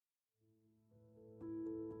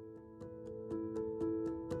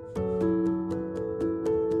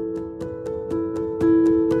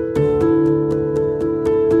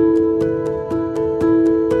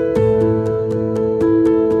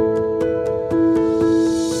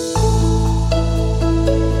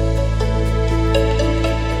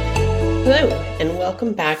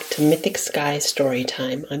welcome back to Mythic Sky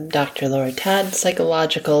Storytime. I'm Dr. Laura Tadd,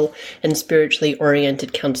 psychological and spiritually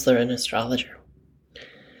oriented counselor and astrologer.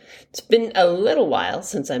 It's been a little while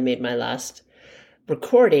since I made my last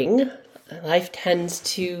recording. Life tends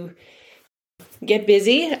to get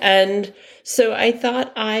busy, and so I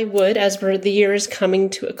thought I would, as the year is coming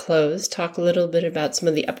to a close, talk a little bit about some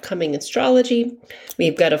of the upcoming astrology.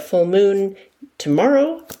 We've got a full moon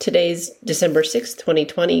tomorrow. Today's December 6th,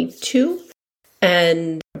 2022.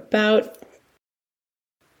 And about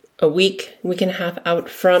a week and a half out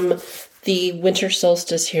from the winter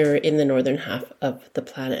solstice here in the northern half of the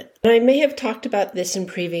planet. And I may have talked about this in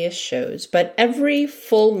previous shows, but every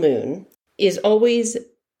full moon is always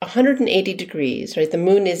 180 degrees, right? The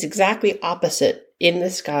moon is exactly opposite in the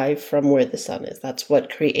sky from where the sun is. That's what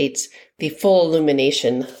creates the full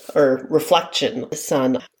illumination or reflection. The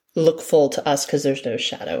sun look full to us because there's no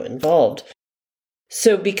shadow involved.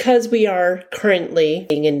 So because we are currently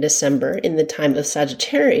in December in the time of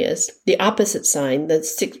Sagittarius, the opposite sign,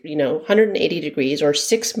 that's 180 degrees or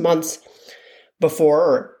 6 months before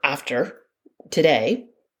or after today,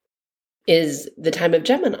 is the time of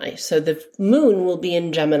Gemini. So the moon will be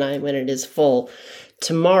in Gemini when it is full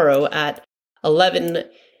tomorrow at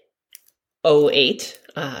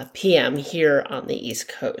 11:08 p.m. here on the East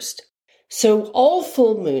Coast. So all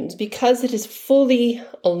full moons, because it is fully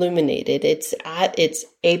illuminated, it's at its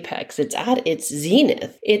apex, it's at its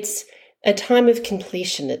zenith, it's a time of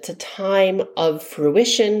completion, it's a time of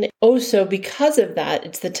fruition. Also, because of that,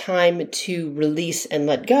 it's the time to release and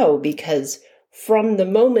let go, because from the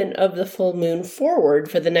moment of the full moon forward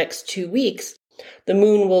for the next 2 weeks, the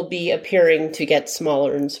moon will be appearing to get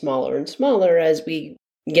smaller and smaller and smaller as we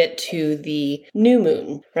get to the new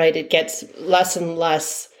moon, right? It gets less and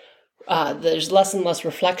less. There's less and less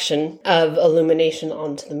reflection of illumination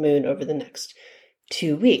onto the moon over the next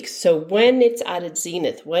 2 weeks. So when it's at its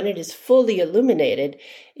zenith, when it is fully illuminated,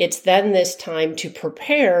 it's then this time to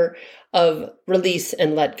prepare of release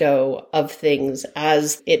and let go of things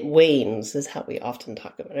as it wanes, is how we often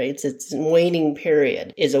talk about it. It's waning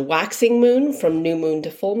period is a waxing moon from new moon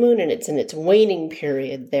to full moon, and it's in its waning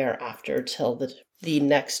period thereafter till the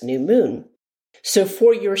next new moon. So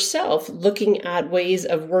for yourself, looking at ways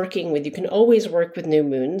of working with, you can always work with new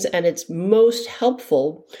moons, and it's most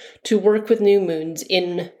helpful to work with new moons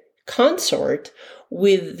in consort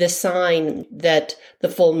with the sign that the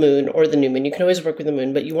full moon or the new moon, you can always work with the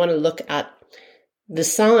moon, but you want to look at the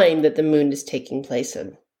sign that the moon is taking place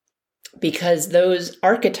in, because those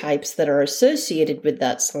archetypes that are associated with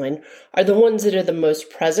that sign are the ones that are the most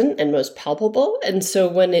present and most palpable. And so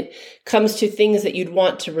when it comes to things that you'd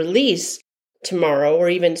want to release tomorrow, or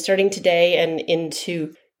even starting today and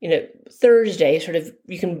into, Thursday, sort of,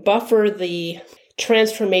 you can buffer the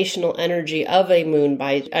transformational energy of a moon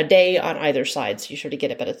by a day on either side. So you sort of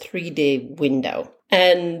get about a 3-day window.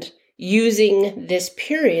 And using this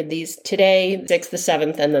period, these today, 6th, the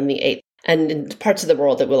 7th, and then the 8th, and in parts of the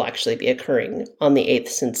world it will actually be occurring on the 8th,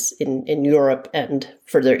 since in Europe and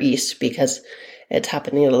further east, because it's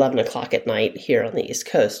happening at 11 o'clock at night here on the East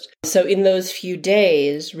Coast. So in those few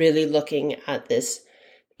days, really looking at this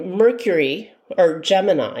Mercury, or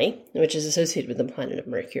Gemini, which is associated with the planet of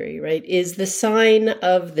Mercury, right, is the sign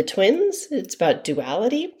of the twins. It's about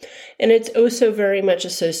duality. And it's also very much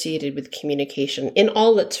associated with communication in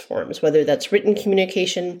all its forms, whether that's written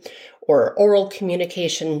communication or oral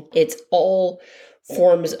communication. It's all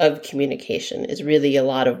forms of communication is really a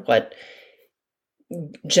lot of what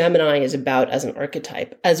Gemini is about as an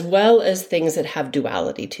archetype, as well as things that have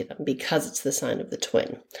duality to them, because it's the sign of the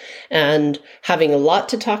twin. And having a lot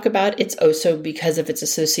to talk about, it's also because of its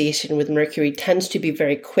association with Mercury tends to be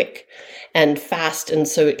very quick and fast. And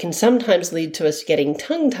so it can sometimes lead to us getting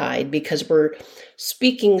tongue-tied because we're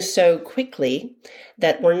speaking so quickly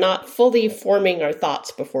that we're not fully forming our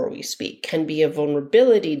thoughts before we speak. Can be a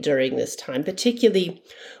vulnerability during this time, particularly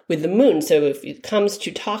with the moon. So if it comes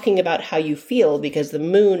to talking about how you feel, because the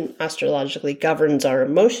moon astrologically governs our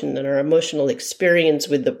emotion and our emotional experience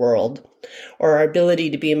with the world, or our ability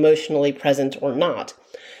to be emotionally present or not.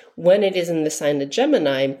 When it is in the sign of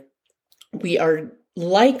Gemini, we are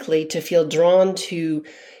likely to feel drawn to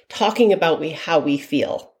talking about how we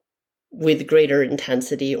feel with greater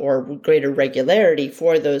intensity or greater regularity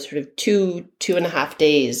for those sort of 2.5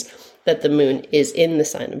 days that the moon is in the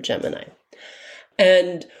sign of Gemini.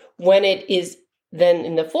 And when it is then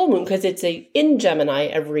in the full moon, because it's in Gemini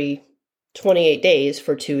every 28 days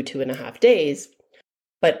for 2.5 days,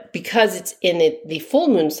 but because it's in the full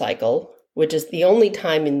moon cycle, which is the only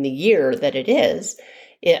time in the year that it is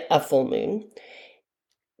a full moon,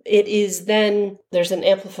 it is then there's an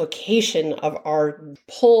amplification of our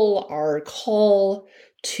pull, our call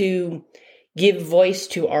to give voice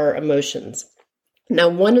to our emotions. Now,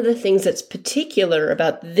 one of the things that's particular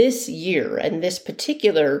about this year and this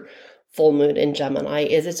particular full moon in Gemini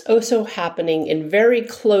is it's also happening in very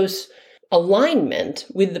close alignment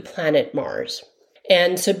with the planet Mars.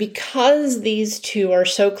 And so because these two are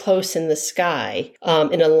so close in the sky,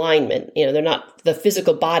 in alignment, they're not, the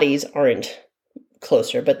physical bodies aren't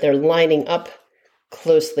closer, but they're lining up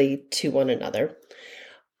closely to one another.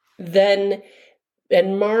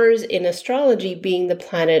 And Mars in astrology being the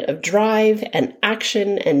planet of drive and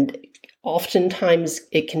action, and oftentimes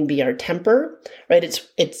it can be our temper, right?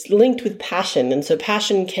 It's linked with passion. And so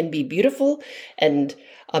passion can be beautiful and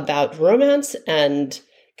about romance and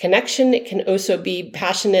connection. It can also be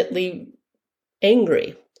passionately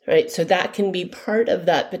angry, right? So that can be part of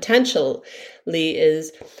that potentially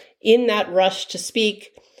is in that rush to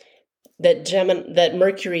speak that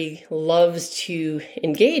Mercury loves to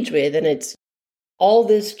engage with. And it's all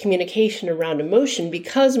this communication around emotion,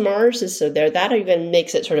 because Mars is so there, that even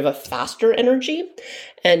makes it sort of a faster energy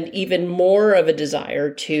and even more of a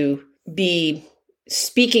desire to be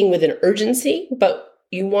speaking with an urgency. But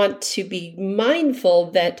you want to be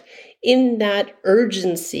mindful that in that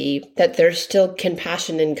urgency, that there's still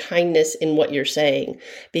compassion and kindness in what you're saying,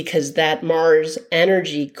 because that Mars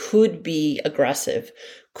energy could be aggressive,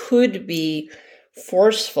 could be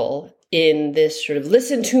forceful in this sort of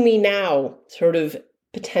listen to me now sort of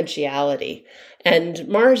potentiality. And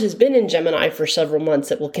Mars has been in Gemini for several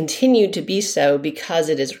months. It will continue to be so because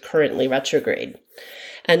it is currently retrograde.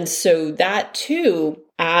 And so that too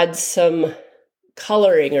adds some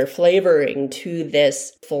coloring or flavoring to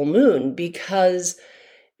this full moon, because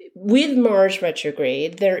with Mars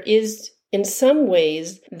retrograde, there is in some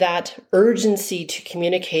ways that urgency to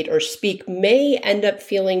communicate or speak may end up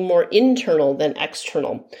feeling more internal than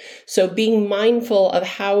external. So being mindful of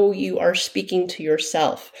how you are speaking to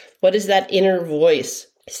yourself. What is that inner voice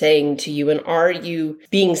saying to you? And are you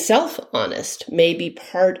being self-honest? May be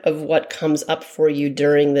part of what comes up for you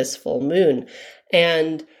during this full moon.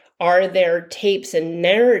 And are there tapes and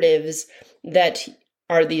narratives that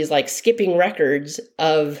are these like skipping records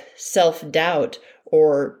of self-doubt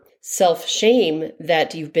or self-shame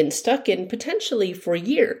that you've been stuck in potentially for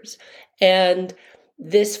years? And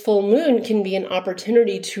this full moon can be an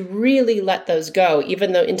opportunity to really let those go,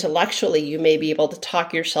 even though intellectually you may be able to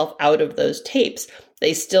talk yourself out of those tapes.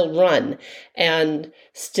 They still run and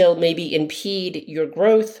still maybe impede your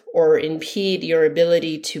growth or impede your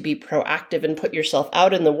ability to be proactive and put yourself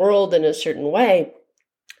out in the world in a certain way.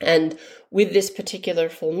 And with this particular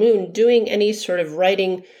full moon, doing any sort of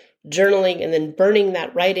writing, journaling, and then burning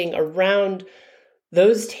that writing around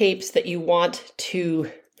those tapes that you want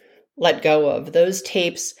to let go of, those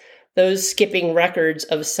tapes, those skipping records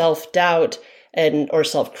of self-doubt or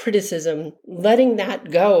self-criticism, letting that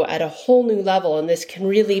go at a whole new level. And this can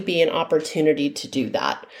really be an opportunity to do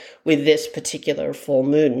that with this particular full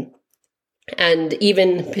moon. And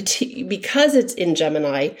even because it's in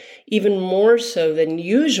Gemini, even more so than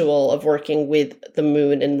usual of working with the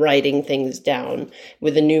moon and writing things down,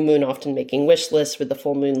 with the new moon often making wish lists, with the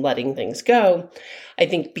full moon letting things go. I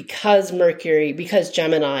think because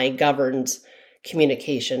Gemini governs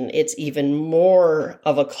communication, it's even more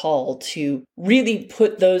of a call to really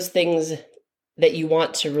put those things that you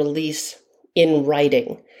want to release in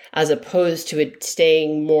writing, as opposed to it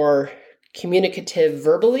staying more communicative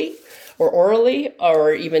verbally or orally,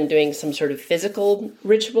 or even doing some sort of physical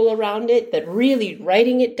ritual around it, that really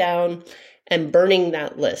writing it down and burning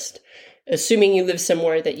that list. Assuming you live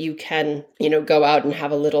somewhere that you can, go out and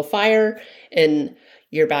have a little fire in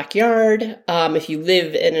your backyard. If you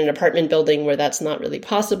live in an apartment building where that's not really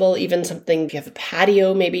possible, even something, if you have a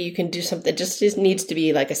patio, maybe you can do something. It just needs to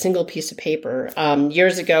be like a single piece of paper.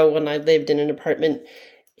 Years ago, when I lived in an apartment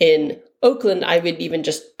in Oakland, I would even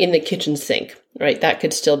just in the kitchen sink, right? That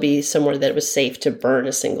could still be somewhere that it was safe to burn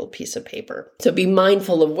a single piece of paper. So be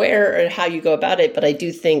mindful of where and how you go about it. But I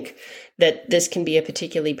do think that this can be a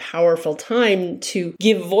particularly powerful time to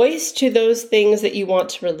give voice to those things that you want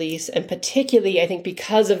to release. And particularly, I think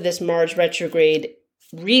because of this Mars retrograde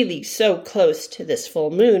really so close to this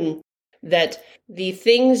full moon, that the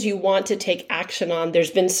things you want to take action on,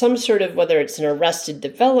 there's been some sort of, whether it's an arrested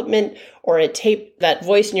development or a tape, that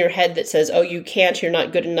voice in your head that says, oh, you can't, you're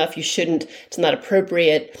not good enough, you shouldn't, it's not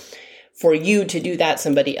appropriate for you to do that,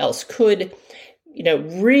 somebody else could.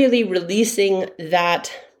 Really releasing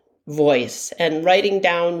that voice and writing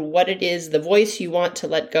down what it is, the voice you want to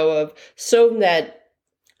let go of, so that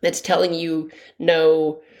it's telling you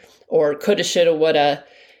no or coulda, shoulda, woulda,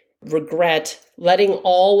 regret, letting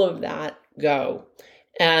all of that go.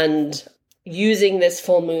 And using this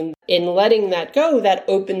full moon, in letting that go, that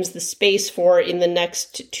opens the space for, in the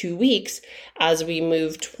next 2 weeks, as we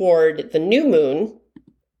move toward the new moon,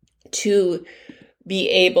 to be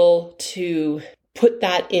able to put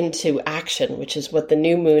that into action, which is what the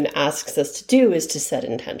new moon asks us to do, is to set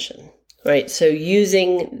intention, right? So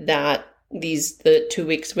using that, the 2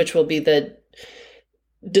 weeks, which will be the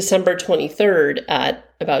December 23rd at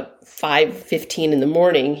about 5:15 in the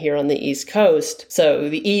morning here on the East Coast. So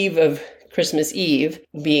the eve of Christmas Eve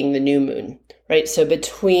being the new moon, right? So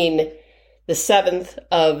between the 7th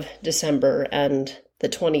of December and the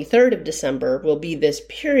 23rd of December will be this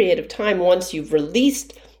period of time, once you've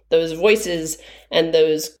released those voices and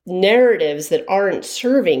those narratives that aren't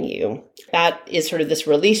serving you. That is sort of this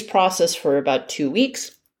release process for about 2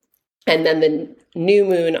 weeks. And then the new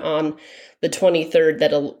moon on the 23rd,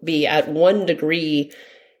 that'll be at 1 degree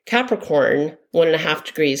Capricorn, 1.5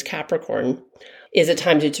 degrees Capricorn, is a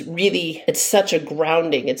time to really, it's such a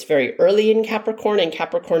grounding. It's very early in Capricorn, and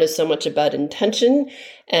Capricorn is so much about intention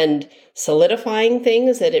and solidifying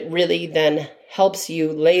things that it really then helps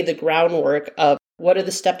you lay the groundwork of what are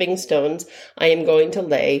the stepping stones I am going to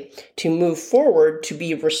lay to move forward, to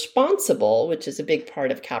be responsible, which is a big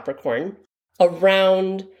part of Capricorn,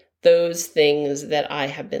 around those things that I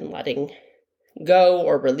have been letting go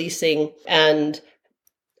or releasing. And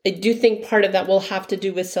I do think part of that will have to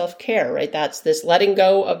do with self-care, right? That's this letting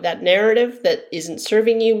go of that narrative that isn't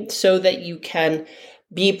serving you, so that you can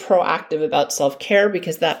be proactive about self-care,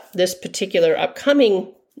 because this particular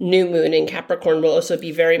upcoming new moon in Capricorn will also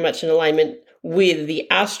be very much in alignment with the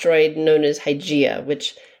asteroid known as Hygeia,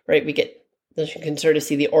 which, right, you can sort of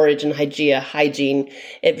see the origin, Hygeia, hygiene.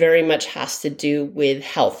 It very much has to do with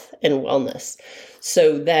health and wellness.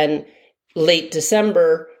 So then late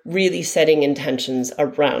December, really setting intentions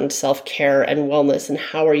around self-care and wellness, and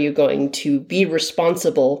how are you going to be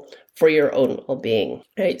responsible for your own well-being,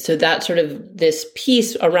 right? So that's sort of this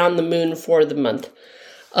piece around the moon for the month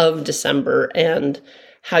of December, and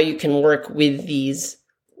how you can work with these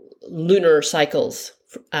lunar cycles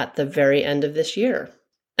at the very end of this year.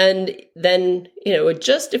 And then,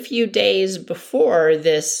 just a few days before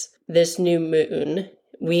this new moon,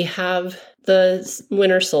 we have the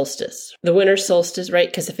winter solstice. The winter solstice, right?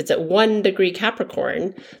 Because if it's at 1 degree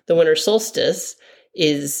Capricorn, the winter solstice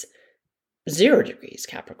is 0 degrees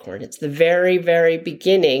Capricorn. It's the very, very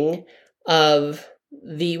beginning of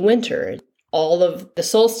the winter. All of the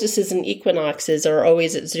solstices and equinoxes are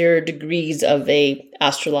always at 0 degrees of a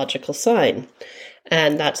astrological sign.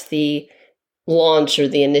 And that's the launch or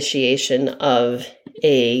the initiation of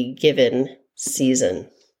a given season.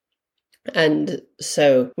 And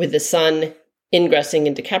so with the sun ingressing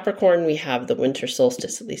into Capricorn, we have the winter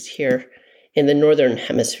solstice, at least here in the northern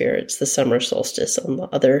hemisphere. It's the summer solstice on the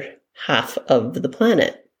other half of the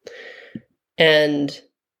planet. And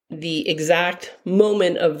the exact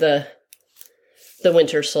moment of the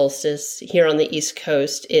winter solstice here on the East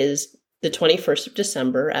Coast is the 21st of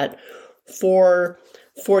December at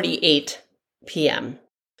 4:48 p.m.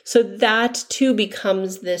 So that too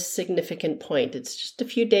becomes this significant point. It's just a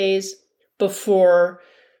few days before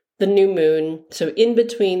the new moon, so in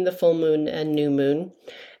between the full moon and new moon.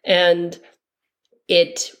 And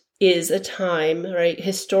it is a time, right,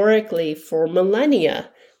 historically for millennia,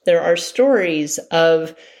 there are stories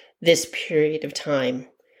of this period of time,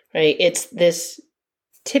 right? It's this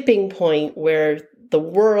tipping point where the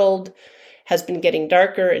world has been getting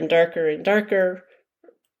darker and darker and darker,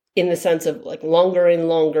 in the sense of like longer and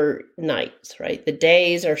longer nights, right? The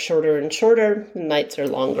days are shorter and shorter, the nights are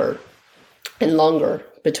longer and longer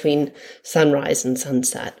between sunrise and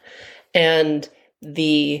sunset. And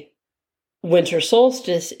the winter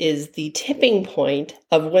solstice is the tipping point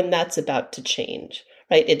of when that's about to change,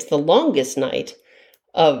 right? It's the longest night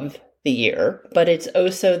of the year, but it's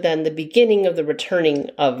also then the beginning of the returning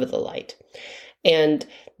of the light. And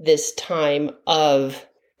this time of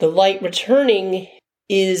the light returning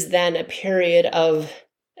is then a period of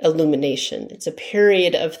illumination. It's a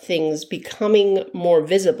period of things becoming more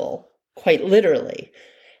visible, quite literally.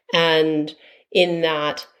 And in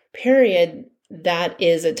that period, that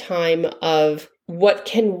is a time of what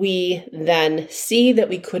can we then see that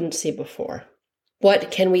we couldn't see before?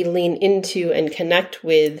 What can we lean into and connect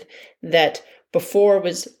with that before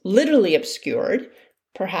was literally obscured,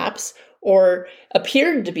 perhaps, or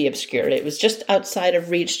appeared to be obscured? It was just outside of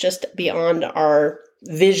reach, just beyond our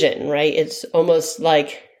vision, right? It's almost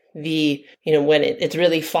like when it's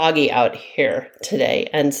really foggy out here today.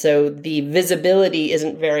 And so the visibility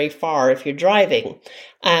isn't very far if you're driving.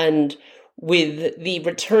 And with the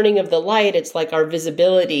returning of the light, it's like our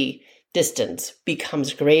visibility distance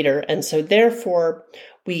becomes greater. And so therefore,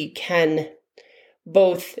 we can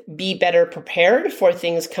both be better prepared for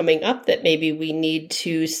things coming up that maybe we need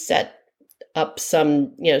to set up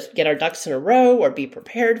some, get our ducks in a row or be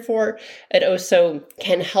prepared for. It also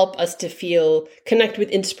can help us to connect with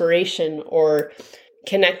inspiration or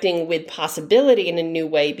connecting with possibility in a new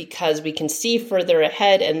way, because we can see further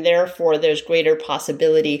ahead, and therefore there's greater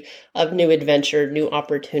possibility of new adventure, new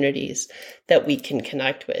opportunities that we can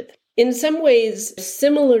connect with. In some ways,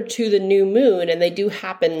 similar to the new moon, and they do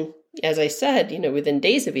happen, as I said, within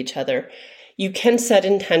days of each other, you can set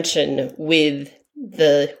intention with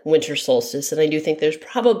the winter solstice. And I do think there's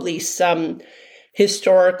probably some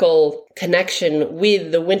historical connection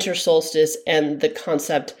with the winter solstice and the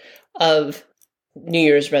concept of New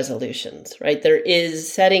Year's resolutions, right? There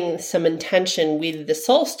is setting some intention with the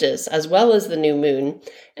solstice as well as the new moon.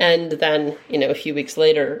 And then, a few weeks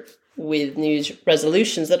later with New Year's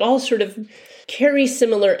resolutions that all sort of carry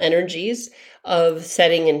similar energies of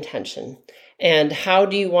setting intention. And how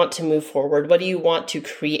do you want to move forward? What do you want to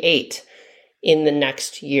create in the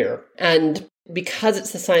next year? And because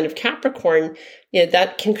it's the sign of Capricorn,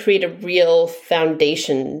 that can create a real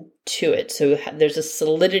foundation to it. So there's a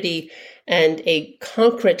solidity and a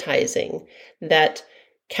concretizing that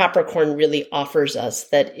Capricorn really offers us,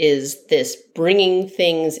 that is this bringing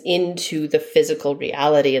things into the physical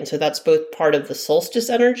reality. And so that's both part of the solstice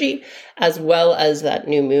energy as well as that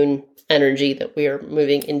new moon energy that we are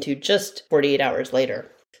moving into just 48 hours later.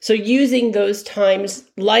 So using those times,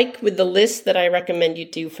 like with the list that I recommend you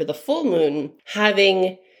do for the full moon,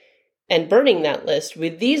 having and burning that list,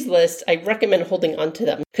 with these lists, I recommend holding on to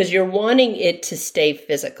them because you're wanting it to stay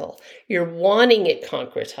physical. You're wanting it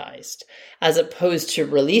concretized as opposed to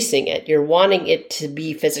releasing it. You're wanting it to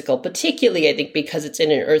be physical, particularly, I think, because it's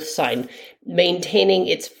in an earth sign, maintaining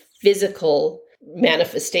its physical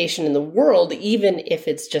manifestation in the world, even if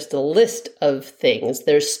it's just a list of things,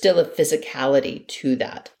 there's still a physicality to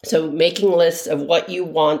that. So making lists of what you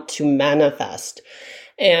want to manifest.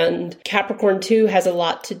 And Capricorn too has a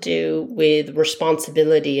lot to do with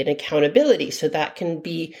responsibility and accountability. So that can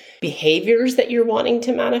be behaviors that you're wanting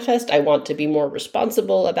to manifest. I want to be more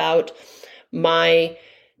responsible about my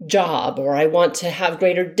job, or I want to have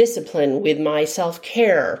greater discipline with my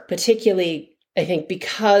self-care, particularly, I think,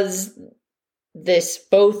 because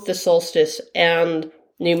both the solstice and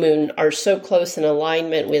new moon are so close in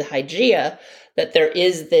alignment with Hygeia that there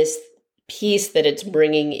is this piece that it's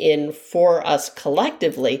bringing in for us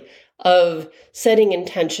collectively of setting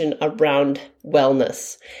intention around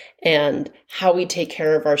wellness and how we take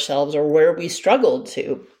care of ourselves or where we struggled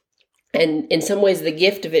to. And in some ways, the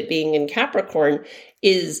gift of it being in Capricorn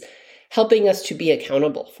is helping us to be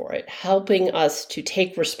accountable for it, helping us to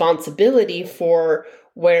take responsibility for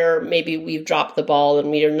where maybe we've dropped the ball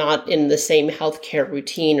and we are not in the same healthcare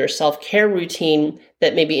routine or self-care routine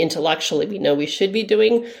that maybe intellectually we know we should be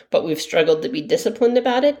doing, but we've struggled to be disciplined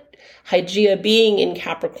about it. Hygeia being in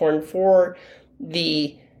Capricorn for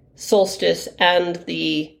the solstice and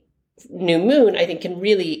the new moon, I think, can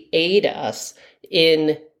really aid us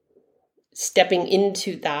in stepping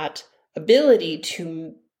into that ability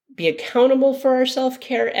to be accountable for our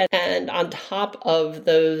self-care, and on top of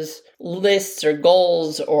those lists or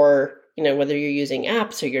goals, or whether you're using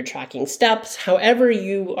apps or you're tracking steps, however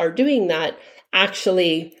you are doing that,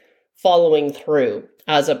 actually following through,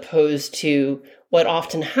 as opposed to what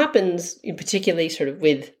often happens, particularly sort of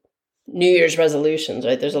with New Year's resolutions,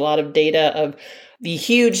 right? There's a lot of data of the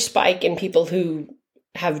huge spike in people who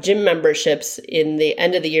have gym memberships in the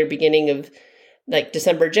end of the year, beginning of like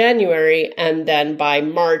December, January, and then by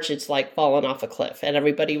March, it's like fallen off a cliff. And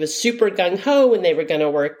everybody was super gung-ho and they were going to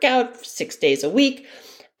work out 6 days a week.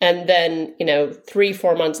 And then,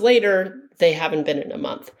 3-4 months later, they haven't been in a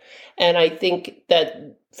month. And I think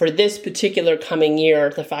that for this particular coming year,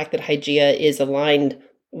 the fact that Hygeia is aligned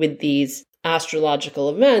with these astrological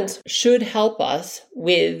events should help us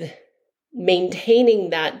with maintaining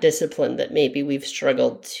that discipline that maybe we've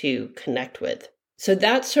struggled to connect with. So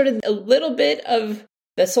that's sort of a little bit of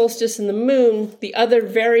the solstice and the moon. The other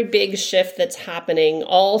very big shift that's happening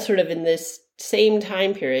all sort of in this same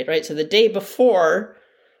time period, right? So the day before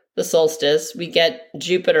the solstice, we get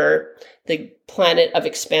Jupiter, the planet of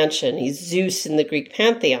expansion. He's Zeus in the Greek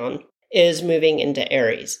pantheon, is moving into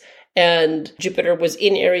Aries. And Jupiter was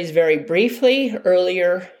in Aries very briefly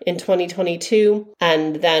earlier in 2022,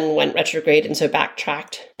 and then went retrograde and so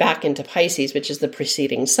backtracked back into Pisces, which is the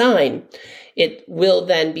preceding sign. It will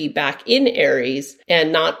then be back in Aries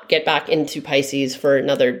and not get back into Pisces for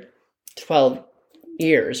another 12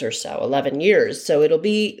 years or so, 11 years. So it'll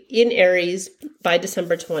be in Aries by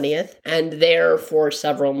December 20th and there for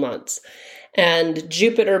several months. And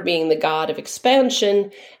Jupiter being the god of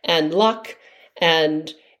expansion and luck,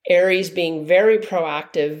 and Aries being very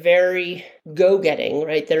proactive, very go-getting,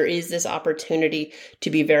 right? There is this opportunity to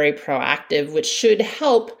be very proactive, which should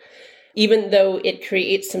help, even though it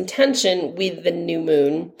creates some tension with the new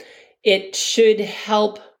moon. It should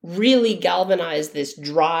help really galvanize this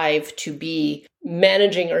drive to be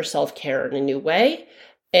managing our self-care in a new way,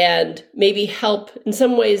 and maybe help in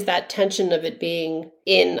some ways that tension of it being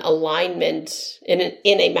in alignment, in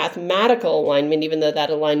a mathematical alignment, even though that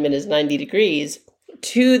alignment is 90 degrees,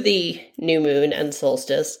 to the new moon and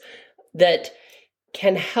solstice, that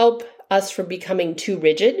can help us from becoming too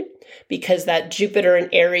rigid, because that Jupiter in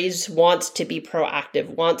Aries wants to be proactive,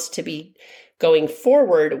 wants to be going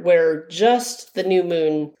forward, where just the new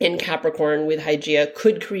moon in Capricorn with Hygeia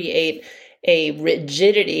could create a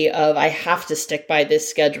rigidity of, I have to stick by this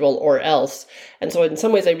schedule or else. And so in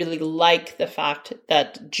some ways, I really like the fact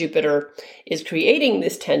that Jupiter is creating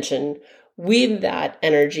this tension with that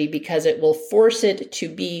energy, because it will force it to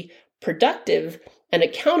be productive and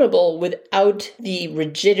accountable without the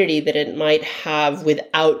rigidity that it might have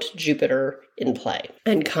without Jupiter in play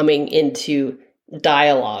and coming into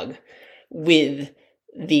dialogue with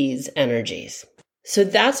these energies. So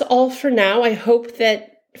that's all for now. I hope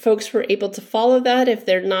that folks were able to follow that if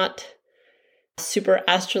they're not super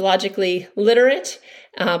astrologically literate.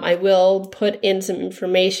 I will put in some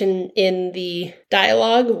information in the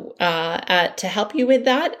dialogue to help you with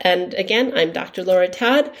that. And again, I'm Dr. Laura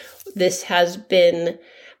Tad. This has been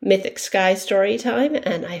Mythic Sky Storytime,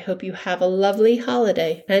 and I hope you have a lovely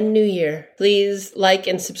holiday and New Year. Please like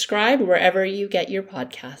and subscribe wherever you get your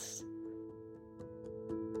podcasts.